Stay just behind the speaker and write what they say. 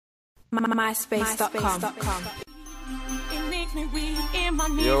MySpace.com.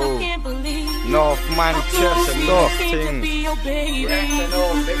 Yo, North Manchester, North Ting.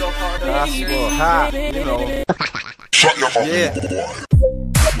 That's what hot, you know. Yeah.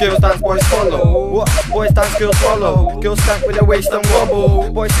 Girls dance, boys follow. What? Boys dance, girls follow. Girls skank with a waist and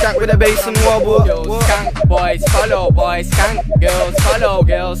wobble. Boys skank with a bass and wobble. Girls skank, boys follow. Boys skank, girls follow.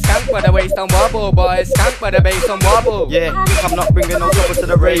 Girls skank with a waist and wobble. Boys skank with a bass and wobble. Yeah, I'm not bringing no trouble to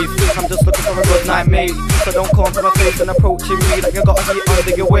the rave. I'm just looking for a good night, mate. So don't come to my face and approaching me like you got a heat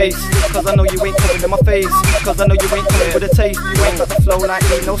under your waist. Cause I know you ain't coming in my face. Cause I know you ain't coming with a taste. You ain't got the flow like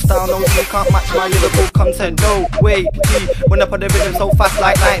me, no style, no you can't match my lyrical content. No way, G, when up on the rhythm so fast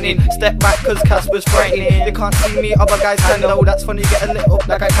like lightning. Step back cause Casper's frightening. You can't see me, other guys can though. That's funny, getting lit up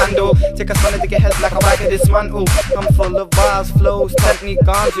like a candle. Take a spin to get heads like a bag of dismantle. I'm full of bars, flows, technique,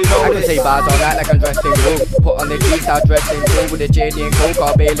 guns, you know I can say bars all night like I'm dressed in gold. Put on the G-style dressing cool with the JD and coke.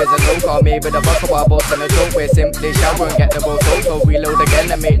 Or Bailey's and no car, maybe the bucket while boss and a joke. We're simply shower and get the boat so reload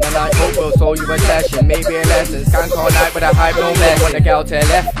again and make the night hope. We'll show you a session, maybe a lesson. Skank all night with a high no mess. Want the girl to the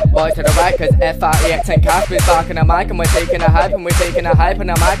left, boy to the right. Cause F-I-E-X and Casper's back in the mic. And we're taking a hype and we're taking a hype and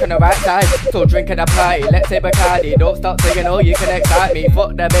the mic on the right side. So drink at the party, let's say Bacardi. Don't stop saying oh you can excite me.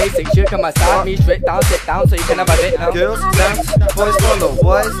 Fuck the basics, you can massage me. Straight down, sit down so you can have a bit now. Girls dance, boys follow.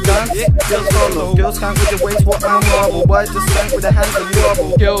 Boys dance, girls follow. Girls skank with the waist, what and wobble. Boys just skank with the hands and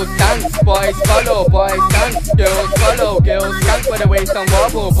wobble. Girls dance, boys follow. Boys dance, girls follow. Girls skank with the waist and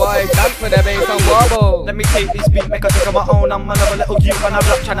wobble. Boys dance with the bass and wobble. Let me take this beat, make a think of my own. I'm another little youth on a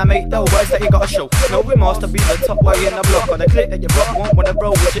block trying to make the words that you gotta show. No remorse to be the top boy in the block. On the click that you block, won't wanna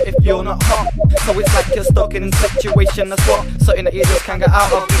roll with you if you're not hot. So it's like you're stuck in a situation that's what something that you just can't get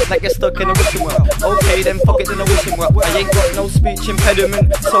out of. Like you're stuck in a wishing well. Okay then fuck it in a wishing well. I ain't got no speech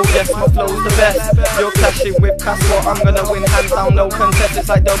impediment, so yes my flow's the best. You're clashing with Casper, I'm gonna win hands down, no contest. It's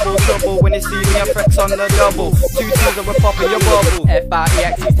like double trouble when you see me and flex on the double. 2 2s and we're popping your bubble.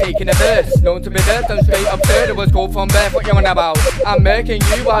 F-I-E-X is taking a verse. Known to be dirt and straight absurd. It was called from birth, what you on about? I'm murking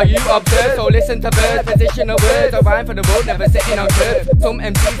you while you observe. So listen to birds, position of words. A rhyme for the road, never sitting on curves. Some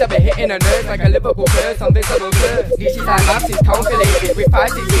MCs have been hitting a nerve like a Liverpool curse on visible curve. This is like maths is calculated with 5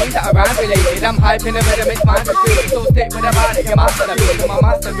 16s that are rhyme related. I'm hyping the rhythm, it's mine for free. So stick with the body, you master the beat. I'm a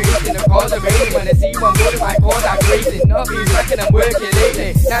master race in the cause of rain. When I see one board, my cause that grazing. Not be reckon I'm working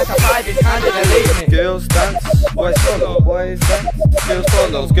lately. 9 to 5 is handed and lately. Girls dance, boys follow. Boys dance, girls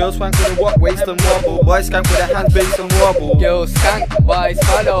follow. Girls skank with a what, waist and wobble. Boys skank with a hand, bass and wobble. Girls skank, boys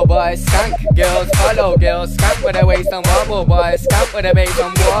follow. Boys skank, girls follow. Girls skank with a waist and wobble. Boys skank with a bass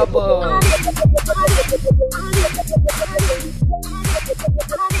and wobble.